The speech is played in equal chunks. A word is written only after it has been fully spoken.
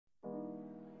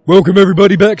Welcome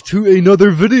everybody back to another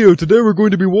video. Today we're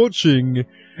going to be watching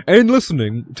and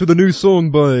listening to the new song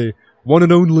by one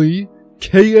and only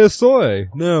KSI.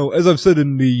 Now, as I've said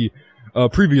in the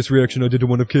previous reaction I did to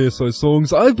one of KSI's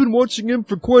songs, I've been watching him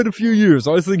for quite a few years.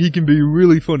 I think he can be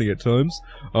really funny at times.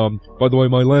 By the way,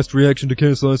 my last reaction to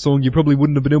KSI's song you probably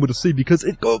wouldn't have been able to see because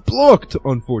it got blocked,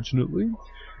 unfortunately.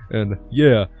 And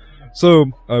yeah, so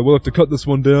I will have to cut this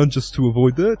one down just to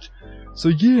avoid that. So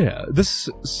yeah, this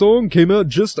song came out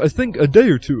just, I think, a day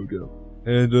or two ago,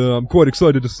 and I'm quite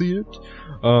excited to see it.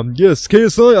 Yes,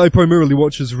 KSI, I primarily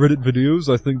watch his Reddit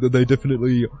videos. I think that they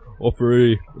definitely offer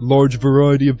a large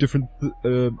variety of different,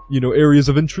 areas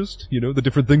of interest. You know, the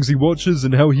different things he watches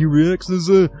and how he reacts is,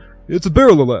 it's a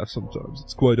barrel of laughs sometimes.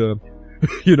 It's quite,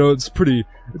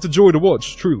 it's a joy to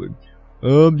watch, truly.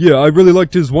 Yeah, I really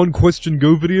liked his One Question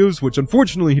Go videos, which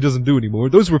unfortunately he doesn't do anymore.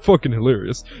 Those were fucking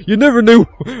hilarious. You never knew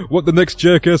what the next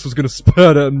jackass was gonna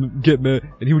spat at and get mad,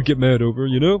 and he would get mad over,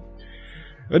 you know?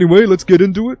 Anyway, let's get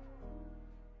into it.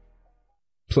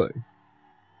 Play.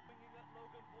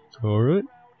 Alright.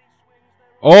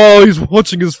 Oh, he's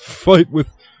watching his fight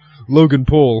with Logan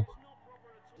Paul.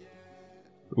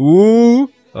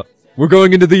 Ooh. We're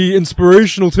going into the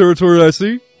inspirational territory, I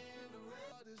see.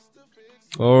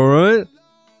 Alright.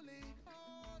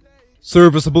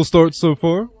 Serviceable start so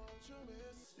far.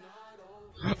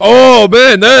 Oh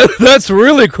man, that's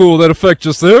really cool, that effect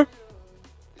just there.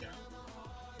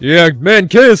 Yeah, man,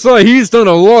 KSI, he's done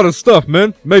a lot of stuff,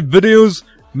 man. Made videos,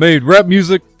 made rap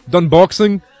music, done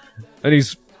boxing, and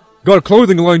he's got a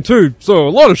clothing line too, so a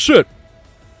lot of shit.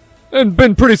 And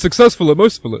been pretty successful at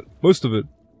most of it.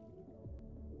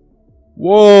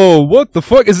 Whoa, what the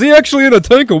fuck? Is he actually in a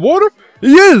tank of water?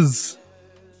 He is!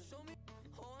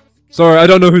 Sorry, I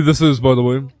don't know who this is, by the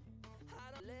way.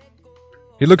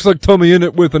 He looks like Tommy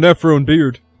Innit with an afro and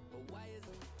beard.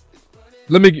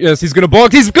 Yes, he's gonna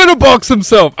box. He's gonna box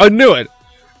himself! I knew it!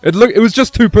 It was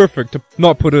just too perfect to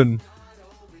not put in.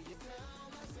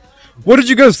 What did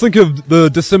you guys think of the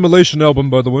Dissimulation album,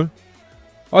 by the way?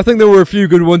 I think there were a few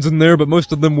good ones in there, but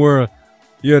most of them were,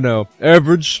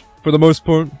 average, for the most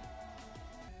part.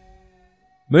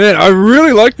 Man, I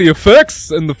really like the effects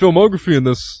and the filmography in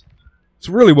this. It's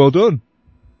really well done.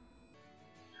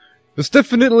 This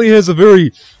definitely has a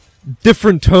very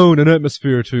different tone and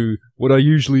atmosphere to what I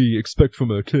usually expect from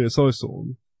a KSI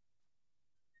song.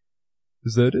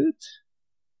 Is that it?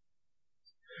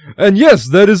 And yes,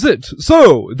 that is it.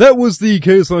 So, that was the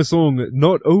KSI song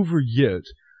Not Over Yet.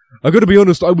 I gotta be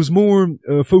honest, I was more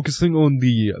focusing on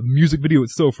the music video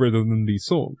itself rather than the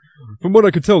song. From what I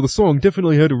could tell, the song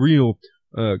definitely had a real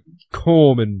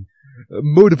calm and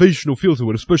motivational feel to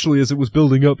it, especially as it was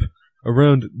building up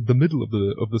around the middle of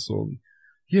the song.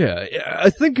 Yeah,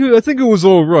 I think it was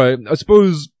all right. I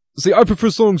suppose. See, I prefer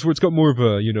songs where it's got more of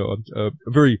a a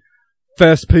very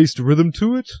fast-paced rhythm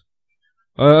to it.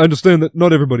 I understand that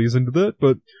not everybody is into that,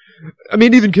 but I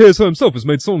mean, even KSI himself has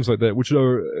made songs like that, which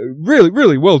are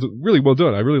really well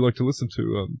done. I really like to listen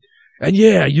to. And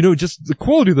yeah, just the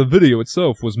quality of the video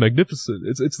itself was magnificent.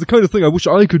 It's the kind of thing I wish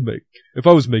I could make if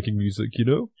I was making music,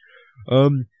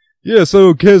 yeah,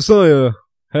 so KSI,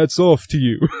 hats off to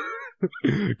you.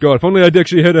 God, if only I'd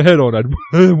actually had a head on,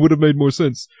 it would have made more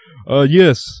sense.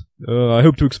 Yes, I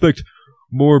hope to expect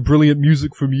more brilliant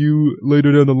music from you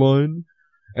later down the line.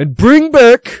 And bring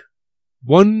back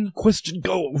One Question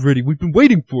Go already. We've been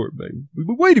waiting for it, man. We've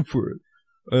been waiting for it.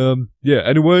 Yeah,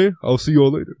 anyway, I'll see you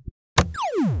all later.